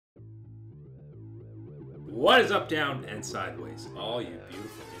What is up, down, and sideways, all you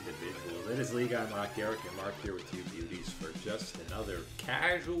beautiful individuals? It is League. I'm Mark Garrick, and Mark here with you beauties for just another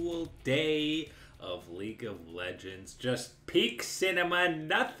casual day of League of Legends. Just peak cinema,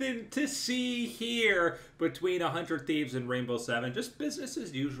 nothing to see here between 100 Thieves and Rainbow Seven. Just business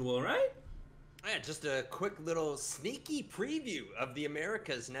as usual, right? Yeah, just a quick little sneaky preview of the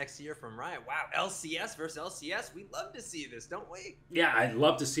Americas next year from Riot. Wow, LCS versus LCS. We'd love to see this, don't we? Yeah, I'd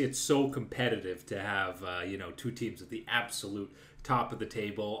love to see it so competitive to have, two teams at the absolute top of the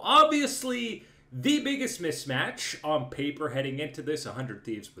table. Obviously, the biggest mismatch on paper heading into this, 100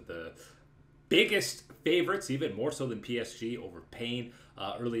 Thieves with the biggest favorites, even more so than PSG over Pain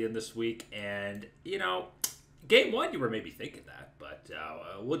early in this week. And, Game 1, you were maybe thinking that, but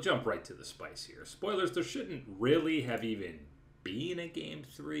we'll jump right to the spice here. Spoilers, there shouldn't really have even been a Game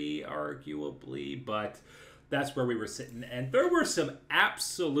 3, arguably, but that's where we were sitting. And there were some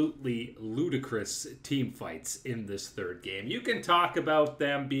absolutely ludicrous team fights in this third game. You can talk about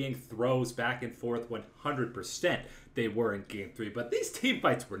them being throws back and forth 100%. They were in Game 3, but these team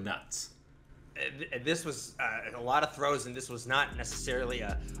fights were nuts. This was a lot of throws, and this was not necessarily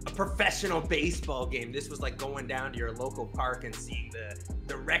a professional baseball game. This was like going down to your local park and seeing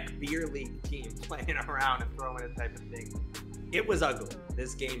the rec beer league team playing around and throwing it type of thing. It was ugly,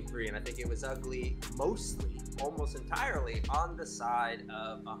 this Game 3, and I think it was ugly mostly, almost entirely, on the side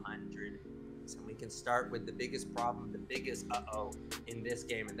of 100. So we can start with the biggest problem, the biggest uh-oh in this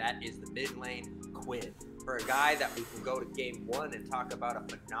game, and that is the mid lane Quid. For a guy that we can go to Game 1 and talk about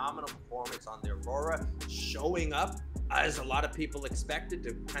a phenomenal performance on the Aurora, showing up as a lot of people expected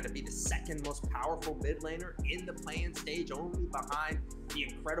to kind of be the second most powerful mid laner in the play-in stage, only behind the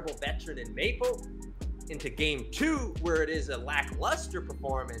incredible veteran in Maple, into Game 2, where it is a lackluster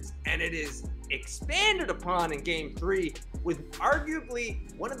performance, and it is expanded upon in Game 3 with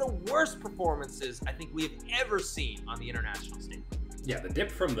arguably one of the worst performances I think we have ever seen on the international stage. Yeah, the dip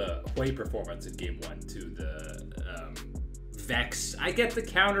from the Hwei performance in Game 1 to the Vex. I get the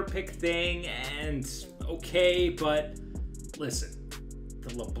counter pick thing, and okay, but listen,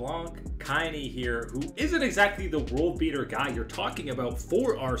 the LeBlanc Kaini here, who isn't exactly the world beater guy you're talking about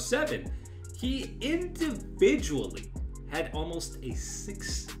for R7, he individually had almost a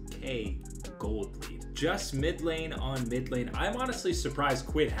 6k gold lead. Just mid lane on mid lane. I'm honestly surprised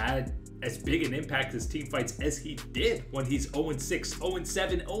Quid had as big an impact as team fights as he did when he's 0-6,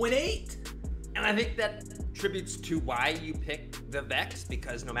 0-7, 0-8. And I think that tributes to why you pick the Vex,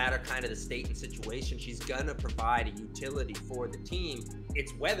 because no matter kind of the state and situation, she's gonna provide a utility for the team.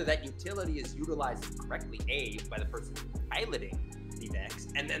 It's whether that utility is utilized correctly, A, by the person piloting the Vex,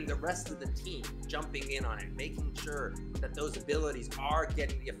 and then the rest of the team jumping in on it, making sure that those abilities are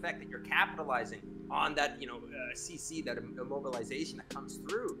getting the effect, that you're capitalizing on that, CC, that immobilization that comes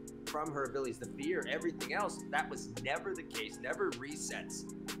through from her abilities, the fear, everything else. That was never the case, never resets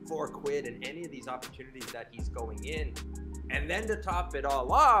for Quid in any of these opportunities that he's going in. And then to top it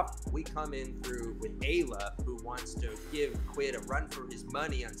all off, we come in through with Ayla, who wants to give Quid a run for his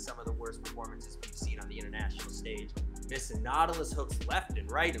money on some of the worst performances we've seen on the international stage. Missing Nautilus hooks left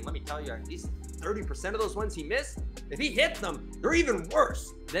and right, and let me tell you, at least 30% of those ones he missed, if he hit them, they're even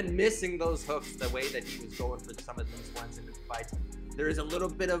worse than missing those hooks the way that he was going for some of these ones in the fights. There is a little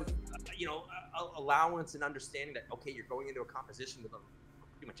bit of, allowance and understanding that, okay, you're going into a composition with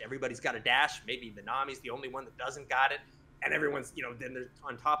pretty much everybody's got a dash. Maybe the Nami's the only one that doesn't got it. And everyone's, then there's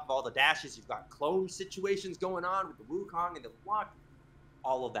on top of all the dashes, you've got clone situations going on with the Wukong and the block.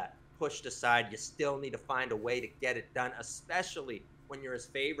 All of that pushed aside, you still need to find a way to get it done, especially when you're as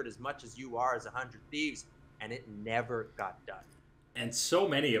favored as much as you are as 100 Thieves, and it never got done. And so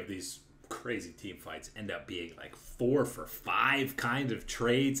many of these crazy team fights end up being like 4 for 5 kind of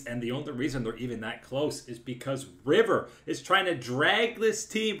trades, and the only reason they're even that close is because River is trying to drag this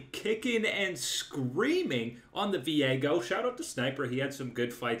team kicking and screaming on the Viego. Shout out to Sniper, he had some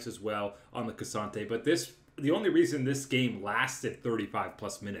good fights as well on the Cassante, but the only reason this game lasted 35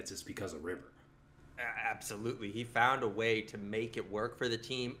 plus minutes is because of River. Absolutely. He found a way to make it work for the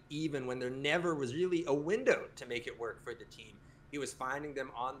team, even when there never was really a window to make it work for the team. He was finding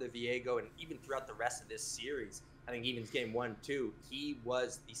them on the Viego, and even throughout the rest of this series, I think even Game 1, 2, he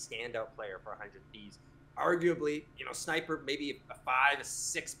was the standout player for 100 Thieves. Arguably, Sniper, maybe a 5, a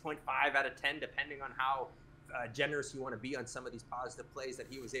 6.5 out of 10, depending on how generous you want to be on some of these positive plays that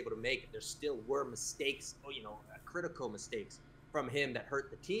he was able to make. There still were mistakes, critical mistakes from him that hurt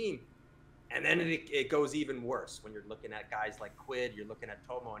the team. And then it goes even worse when you're looking at guys like Quid, you're looking at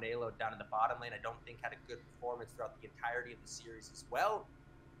Tomo and Alo down in the bottom lane. I don't think had a good performance throughout the entirety of the series as well.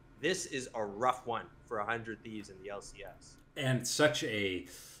 This is a rough one for 100 Thieves in the LCS. And such a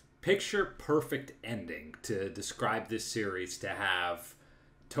picture perfect ending to describe this series, to have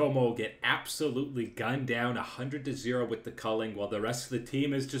Tomo get absolutely gunned down 100-0 with the culling while the rest of the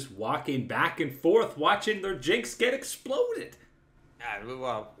team is just walking back and forth watching their Jinx get exploded.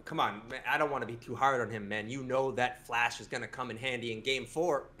 Well, come on, man. I don't want to be too hard on him, man. You know that flash is going to come in handy in game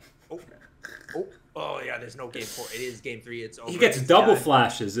 4. Oh, yeah, there's no game 4. It is game 3. It's over. He gets double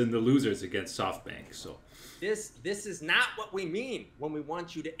flashes in the losers against SoftBank. So this is not what we mean when we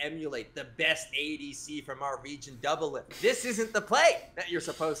want you to emulate the best ADC from our region, double it. This isn't the play that you're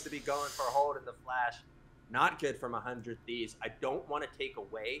supposed to be going for, holding the flash. Not good from 100 Thieves. I don't want to take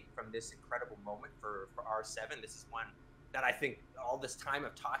away from this incredible moment for R7. This is one that I think all this time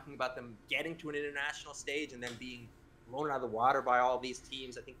of talking about them getting to an international stage and then being blown out of the water by all these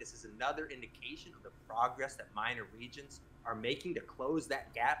teams, I think this is another indication of the progress that minor regions are making to close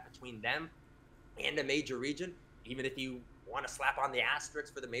that gap between them and a major region. Even if you want to slap on the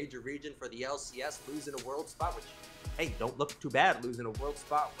asterisk for the major region for the LCS losing a world spot, which, hey, don't look too bad losing a world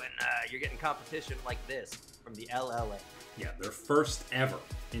spot when you're getting competition like this from the LLA. Yeah, their first ever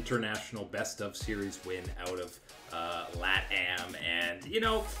international best of series win out of LATAM. And, you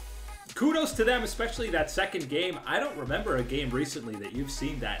know, kudos to them, especially that second game. I don't remember a game recently that you've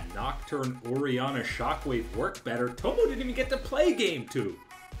seen that Nocturne Orianna Shockwave work better. Tomo didn't even get to play game 2.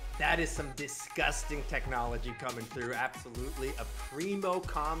 That is some disgusting technology coming through. Absolutely. A primo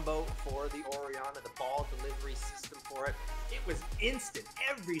combo for the Orianna, the ball delivery system for it. It was instant.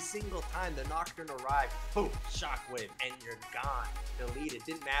 Every single time the Nocturne arrived, boom, Shockwave, and you're gone. Deleted.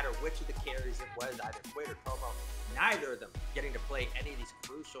 Didn't matter which of the carries it was, either Quid or Tomo. Neither of them getting to play any of these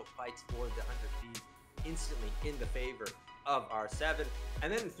crucial fights for the 100 Thieves instantly in the favor of R7.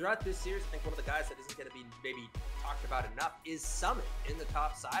 And then throughout this series, I think one of the guys that isn't going to be maybe talked about enough is Summit in the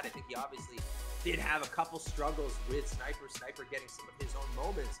top side. I think he obviously did have a couple struggles with Sniper getting some of his own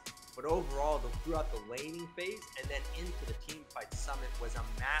moments, but overall, throughout the laning phase and then into the team fight, Summit was a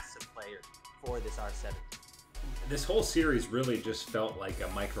massive player for this R7. This whole series really just felt like a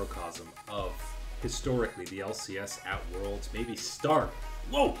microcosm of historically the LCS at Worlds. Maybe start.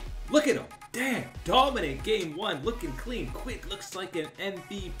 Whoa, look at him. Damn, dominant game 1, looking clean. Quick looks like an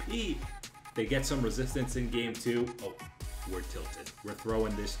MVP. They get some resistance in game 2. Oh, we're tilted. We're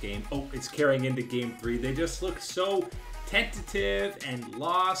throwing this game. Oh, it's carrying into game 3. They just look so tentative and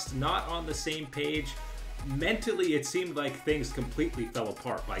lost, not on the same page. Mentally, it seemed like things completely fell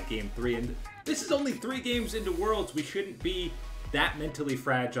apart by game 3. And this is only 3 games into Worlds. We shouldn't be that mentally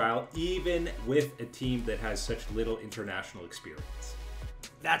fragile, even with a team that has such little international experience.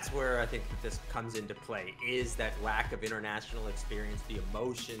 That's where I think that this comes into play, is that lack of international experience, the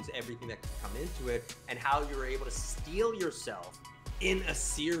emotions, everything that can come into it, and how you're able to steel yourself in a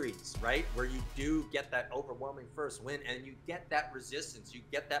series, right? Where you do get that overwhelming first win and you get that resistance, you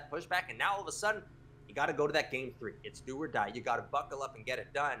get that pushback, and now all of a sudden, you got to go to that game 3. It's do or die. You got to buckle up and get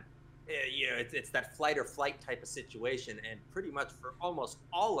it done. You know, it's that flight or flight type of situation, and pretty much for almost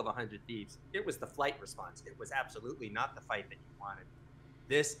all of 100 Thieves, it was the flight response. It was absolutely not the fight that you wanted.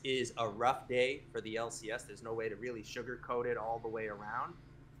 This is a rough day for the LCS. There's no way to really sugarcoat it all the way around.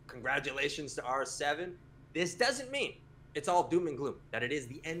 Congratulations to R7. This doesn't mean it's all doom and gloom, that it is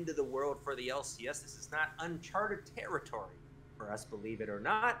the end of the world for the LCS. This is not uncharted territory for us, believe it or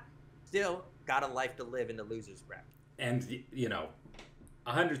not. Still got a life to live in the losers bracket. And, you know,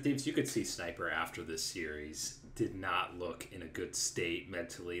 100 Thieves, you could see Sniper after this series did not look in a good state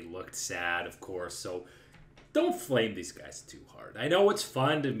mentally, looked sad, of course. So don't flame these guys too hard. I know it's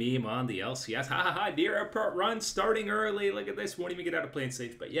fun to meme on the LCS. Ha ha ha, near airport run, starting early. Look at this, won't even get out of plain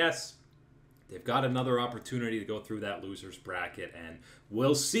sight. But yes, they've got another opportunity to go through that losers bracket, and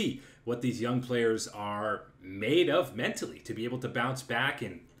we'll see what these young players are made of mentally to be able to bounce back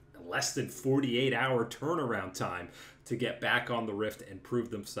in less than 48-hour turnaround time to get back on the Rift and prove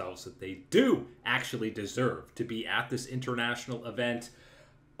themselves that they do actually deserve to be at this international event.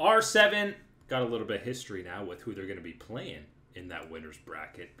 R7 got a little bit of history now with who they're going to be playing in that winner's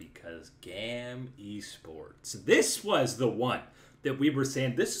bracket, because GAM eSports. This was the one that we were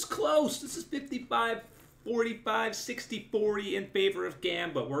saying, this is close. This is 55, 45, 60, 40 in favor of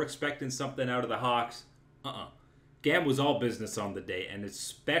GAM, but we're expecting something out of the Hawks. GAM was all business on the day, and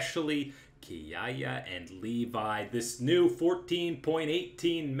especially Kiaya and Levi. This new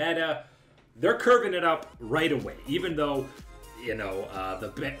 14.18 meta, they're curving it up right away, even though, you know, the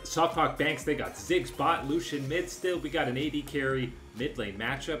Softtalk Banks, they got Ziggs bot, Lucian mid still. We got an AD carry mid lane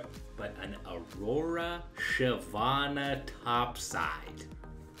matchup, but an Aurora Shyvana top side.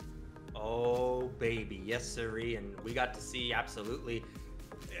 Oh, baby. Yes, sirree. And we got to see absolutely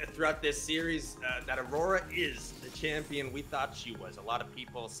throughout this series that Aurora is the champion we thought she was. A lot of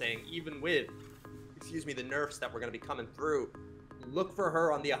people saying, even with, the nerfs that were going to be coming through, look for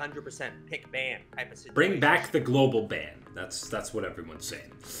her on the 100% pick ban type of situation. Bring back the global ban. That's what everyone's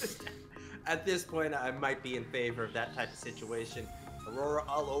saying. At this point, I might be in favor of that type of situation. Aurora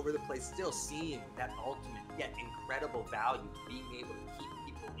all over the place, still seeing that ultimate, yet incredible value, being able to keep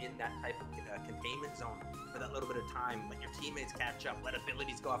people in that type of containment zone for that little bit of time, let your teammates catch up, let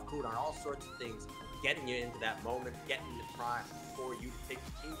abilities go off cooldown, all sorts of things, getting you into that moment, getting the prime before you take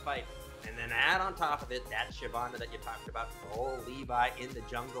the team fight. And then add on top of it that Shyvana that you talked about, oh, Levi in the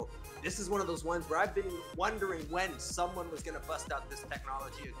jungle. This is one of those ones where I've been wondering when someone was going to bust out this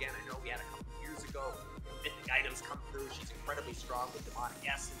technology again. I know we had a couple years ago, mythic items come through. She's incredibly strong with demonic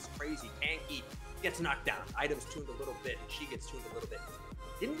essence, crazy, tanky, gets knocked down. Items tuned a little bit, and she gets tuned a little bit.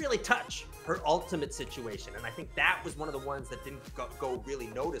 Didn't really touch her ultimate situation, and I think that was one of the ones that didn't go really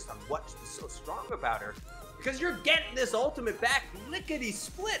noticed on what was so strong about her. Because you're getting this ultimate back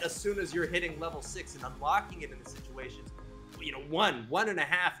lickety-split as soon as you're hitting level 6 and unlocking it in the situations. You know, 1.5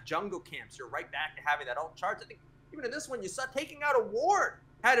 jungle camps, you're right back to having that ult charge. I think even in this one, you saw taking out a ward,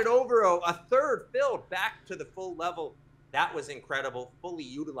 had it over a third filled back to the full level. That was incredible, fully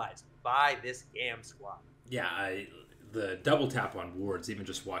utilized by this GAM squad. Yeah, the double tap on wards, even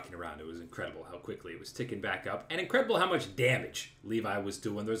just walking around, it was incredible how quickly it was ticking back up, and incredible how much damage Levi was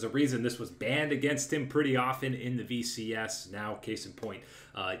doing. There's a reason this was banned against him pretty often in the VCS. Now, case in point,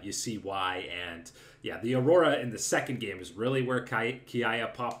 you see why. And yeah, the Aurora in the second game is really where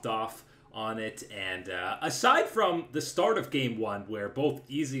Kiaya popped off on it. And aside from the start of game 1, where both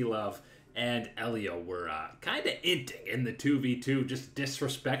Easy Love and Elio were kind of inting in the 2v2, just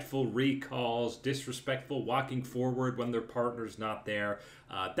disrespectful recalls, disrespectful walking forward when their partner's not there.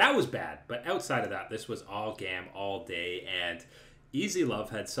 That was bad, but outside of that, this was all GAM all day, and Easy Love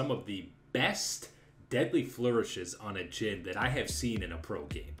had some of the best deadly flourishes on a Jhin that I have seen in a pro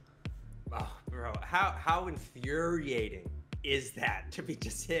game. Oh, bro, how infuriating is that to be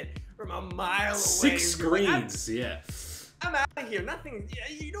just hit from a mile away? 6 screens, yeah. I'm out of here. Nothing.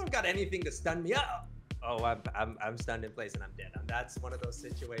 You don't got anything to stun me up. Oh, I'm stunned in place and I'm dead. That's one of those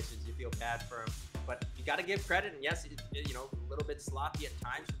situations you feel bad for him, but you got to give credit. And yes, you know, a little bit sloppy at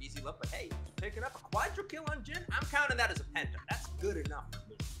times from Easy Love, but hey, picking up a quadra kill on Jhin, I'm counting that as a penta. That's good enough for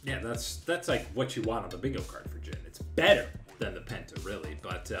me. Yeah, that's like what you want on the bingo card for Jhin. It's better than the penta, really,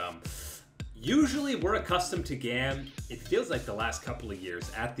 but usually we're accustomed to GAM. It feels like the last couple of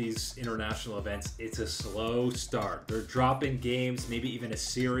years at these international events, it's a slow start. They're dropping games, maybe even a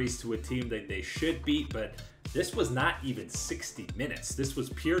series to a team that they should beat, but this was not even 60 minutes. This was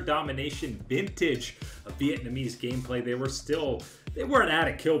pure domination, vintage of Vietnamese gameplay. They weren't at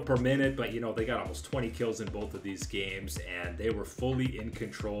a kill per minute, but you know, they got almost 20 kills in both of these games, and they were fully in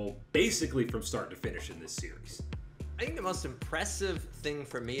control basically from start to finish in this series. I think the most impressive thing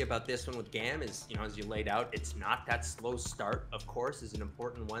for me about this one with GAM is, you know, as you laid out, it's not that slow start, of course, is an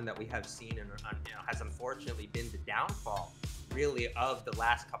important one that we have seen and you know, has unfortunately been the downfall, really, of the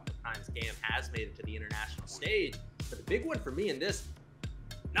last couple of times GAM has made it to the international stage. But the big one for me in this,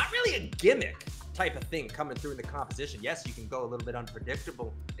 not really a gimmick type of thing coming through in the composition. Yes, you can go a little bit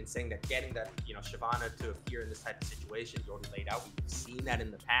unpredictable in saying that getting that, you know, Shyvana to appear in this type of situation, you already laid out. We've seen that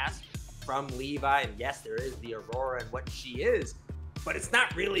in the past from Levi, and yes, there is the Aurora and what she is, but it's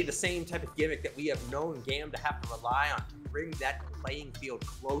not really the same type of gimmick that we have known GAM to have to rely on to bring that playing field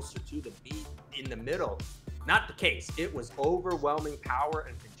closer to the beat in the middle. Not the case. It was overwhelming power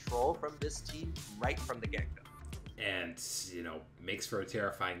and control from this team right from the get-go. And, you know, makes for a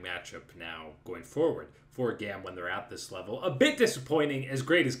terrifying matchup now going forward for GAM when they're at this level. A bit disappointing. As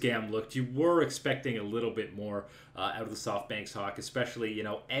great as GAM looked, you were expecting a little bit more out of the SoftBanks Hawk, especially, you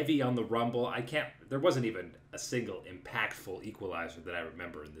know, Evie on the Rumble. There wasn't even a single impactful equalizer that I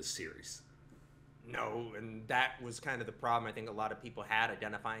remember in this series. No, and that was kind of the problem I think a lot of people had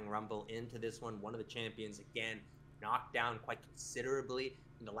identifying Rumble into this one. One of the champions, again, knocked down quite considerably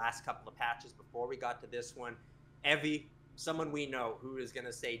in the last couple of patches before we got to this one. Evie, someone we know who is going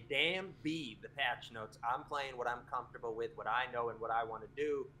to say, damn, be the patch notes. I'm playing what I'm comfortable with, what I know and what I want to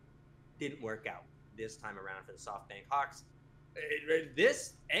do. Didn't work out this time around for the SoftBank Hawks.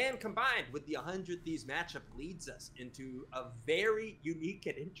 This, and combined with the 100 Thieves matchup, leads us into a very unique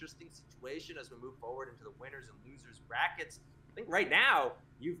and interesting situation as we move forward into the winners and losers brackets. I think right now,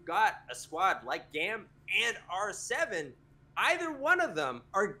 you've got a squad like GAM and R7. Either one of them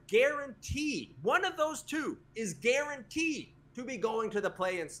are guaranteed. One of those two is guaranteed to be going to the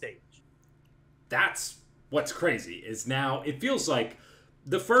play-in stage. That's what's crazy, is now it feels like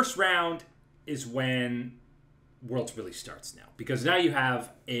the first round is when Worlds really starts now, because now you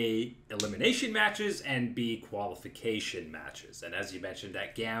have A, elimination matches, and B, qualification matches. And as you mentioned,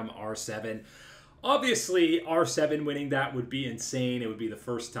 that GAM R7, obviously R7 winning that would be insane. It would be the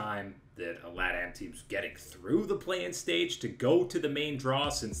first time that a LATAM team's getting through the play-in stage to go to the main draw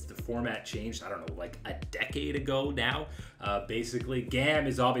since the format changed, I don't know, like a decade ago now. Basically, GAM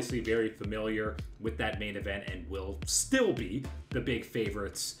is obviously very familiar with that main event and will still be the big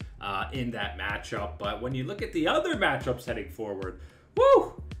favorites in that matchup. But when you look at the other matchups heading forward,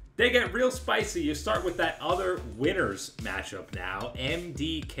 woo! They get real spicy. You start with that other winners matchup now.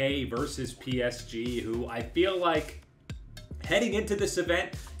 MDK versus PSG, who I feel like heading into this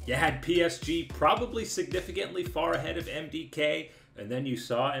event, you had PSG probably significantly far ahead of MDK, and then you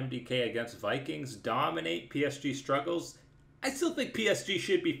saw MDK against Vikings dominate. PSG struggles. I still think PSG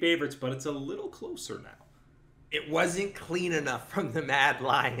should be favorites, but it's a little closer now. It wasn't clean enough from the Mad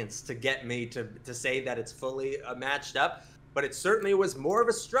Lions to get me to say that it's fully matched up, but it certainly was more of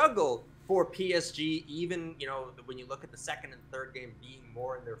a struggle for PSG. Even, you know, when you look at the second and third game being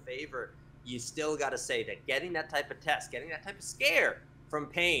more in their favor, you still got to say that getting that type of test, getting that type of scare from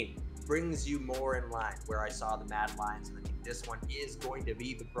Payne brings you more in line where I saw the Mad Lions. And I think this one is going to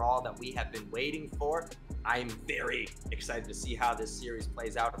be the brawl that we have been waiting for. I'm very excited to see how this series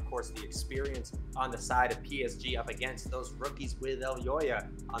plays out. Of course, the experience on the side of PSG up against those rookies with El Yoya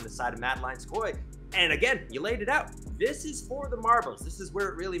on the side of Mad Lions Koi. And again, you laid it out. This is for the marbles. This is where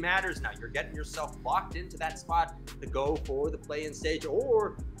it really matters now. You're getting yourself locked into that spot to go for the play-in stage,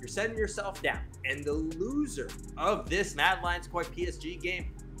 or you're setting yourself down. And the loser of this Mad Lions Koi PSG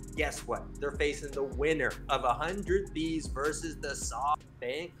game, guess what? They're facing the winner of 100 Thieves versus the Soft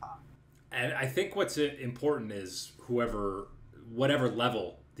Bangkok. And I think what's important is whatever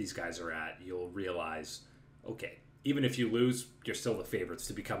level these guys are at, you'll realize, okay, even if you lose, you're still the favorites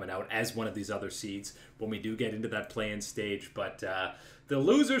to be coming out as one of these other seeds when we do get into that play-in stage. But the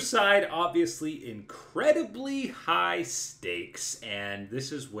loser side, obviously incredibly high stakes. And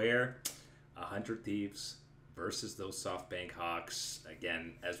this is where 100 Thieves versus those SoftBank Hawks,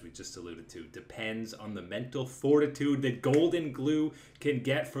 again, as we just alluded to, depends on the mental fortitude that Golden Glue can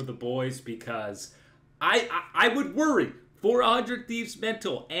get for the boys, because I would worry for 100 Thieves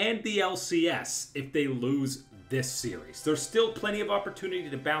mental and the LCS if they lose this series. There's still plenty of opportunity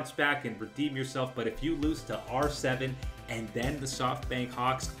to bounce back and redeem yourself, but if you lose to R7 and then the SoftBank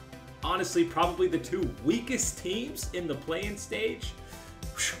Hawks, honestly, probably the two weakest teams in the play-in stage,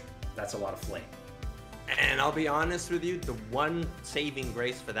 that's a lot of flame. And I'll be honest with you, the one saving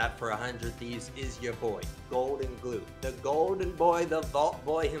grace for that for 100 Thieves is your boy, Golden Glue. The Golden Boy, the Vault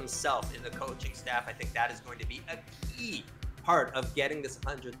Boy himself in the coaching staff. I think that is going to be a key part of getting this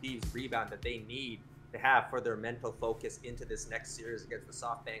 100 Thieves rebound that they need to have for their mental focus into this next series against the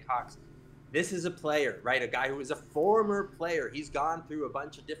SoftBank Hawks. This is a player, right? A guy who is a former player. He's gone through a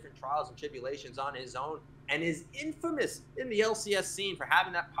bunch of different trials and tribulations on his own and is infamous in the LCS scene for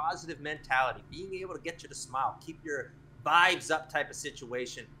having that positive mentality, being able to get you to smile, keep your vibes up type of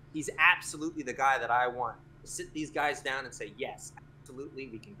situation. He's absolutely the guy that I want to sit these guys down and say, yes, absolutely,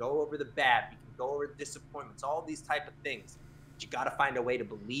 we can go over the bad, we can go over the disappointments, all these type of things. You got to find a way to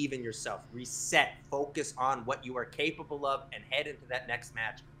believe in yourself, reset, focus on what you are capable of, and head into that next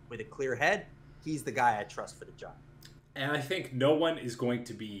match with a clear head. He's the guy I trust for the job. And I think no one is going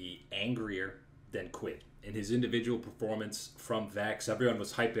to be angrier than Quid in his individual performance from Vex. Everyone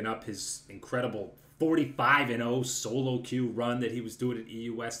was hyping up his incredible 45-0 solo queue run that he was doing at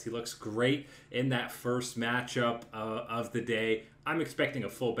EU West. He looks great in that first matchup of the day. I'm expecting a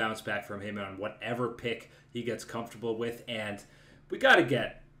full bounce back from him on whatever pick he gets comfortable with. And we got to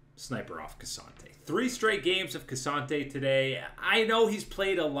get Sniper off Cassante. 3 straight games of Cassante today. I know he's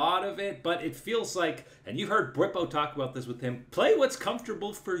played a lot of it, but it feels like, and you heard Brippo talk about this with him, play what's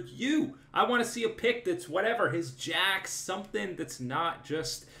comfortable for you. I want to see a pick that's whatever, his jacks, something that's not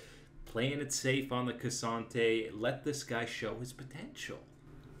just playing it safe on the Cassante. Let this guy show his potential.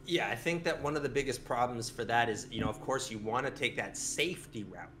 Yeah, I think that one of the biggest problems for that is, you know, of course you want to take that safety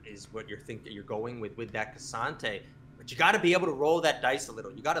route is what you're going with that Cassante, but you got to be able to roll that dice a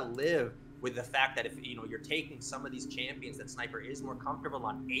little. You got to live with the fact that if, you know, you're taking some of these champions that Sniper is more comfortable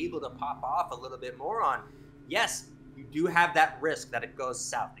on, able to pop off a little bit more on, yes, you do have that risk that it goes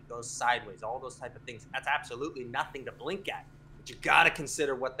south, it goes sideways, all those type of things. That's absolutely nothing to blink at. But you got to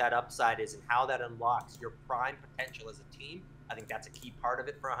consider what that upside is and how that unlocks your prime potential as a team. I think that's a key part of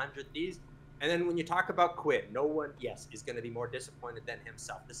it for 100 Thieves. And then when you talk about Quid, no one, yes, is going to be more disappointed than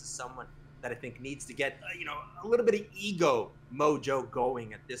himself. This is someone that I think needs to get, you know, a little bit of ego mojo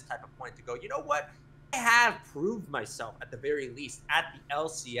going at this type of point to go, you know what? have proved myself at the very least at the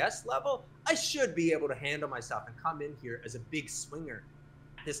LCS level, I should be able to handle myself and come in here as a big swinger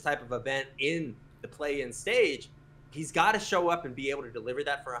at this type of event in the play-in stage. He's got to show up and be able to deliver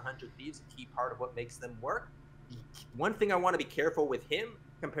that for 100 Thieves, a key part of what makes them work. One thing I want to be careful with him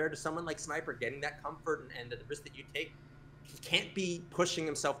compared to someone like Sniper, getting that comfort and the risk that you take, he can't be pushing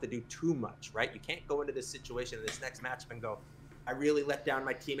himself to do too much, right? You can't go into this situation in this next matchup and go, I really let down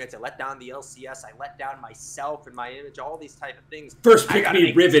my teammates. I let down the LCS. I let down myself and my image, all these type of things. First pick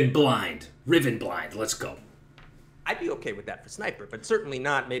me Riven Blind. Riven Blind. Let's go. I'd be okay with that for Sniper, but certainly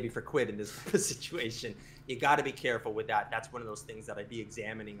not maybe for Quid in this situation. You got to be careful with that. That's one of those things that I'd be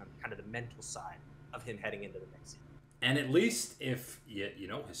examining on kind of the mental side of him heading into the next season. And at least if, you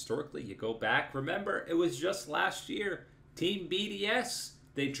know, historically you go back, remember, it was just last year. Team BDS,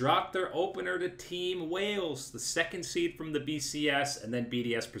 they dropped their opener to Team Wales, the second seed from the BCS, and then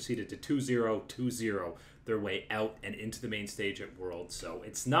BDS proceeded to 2-0, 2-0 their way out and into the main stage at Worlds. So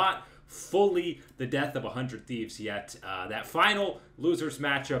it's not fully the death of 100 Thieves yet. That final losers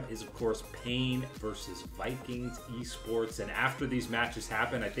matchup is, of course, Pain versus Vikings eSports. And after these matches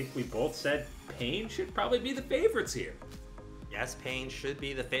happen, I think we both said Pain should probably be the favorites here. Yes, Pain should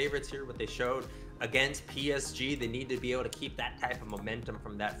be the favorites here. What they showed against PSG, they need to be able to keep that type of momentum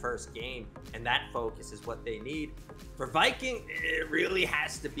from that first game, and that focus is what they need. For Viking, it really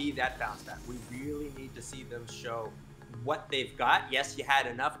has to be that bounce back. We really need to see them show what they've got. Yes, you had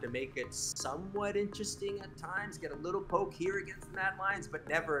enough to make it somewhat interesting at times, get a little poke here against the Mad Lions, but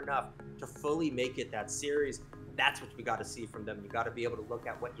never enough to fully make it that series. That's what we got to see from them. You got to be able to look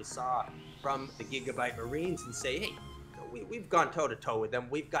at what you saw from the Gigabyte Marines and say, hey, we've gone toe-to-toe with them.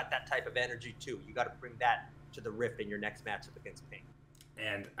 We've got that type of energy too. You got to bring that to the Rift in your next matchup against Pain.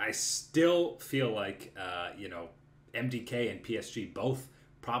 And I still feel like, you know, MDK and PSG both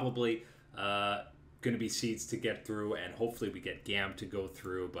probably going to be seeds to get through, and hopefully we get GAM to go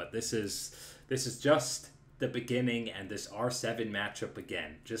through. But this is just the beginning, and this R7 matchup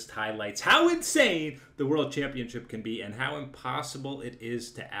again just highlights how insane the World Championship can be and how impossible it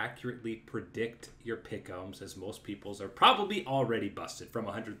is to accurately predict your pick'ems, as most people's are probably already busted from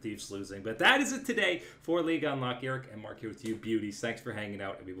 100 Thieves losing. But that is it today for League Unlock. Eric and Mark here with you, beauties. Thanks for hanging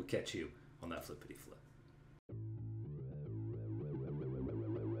out, and we will catch you on that flippity flip.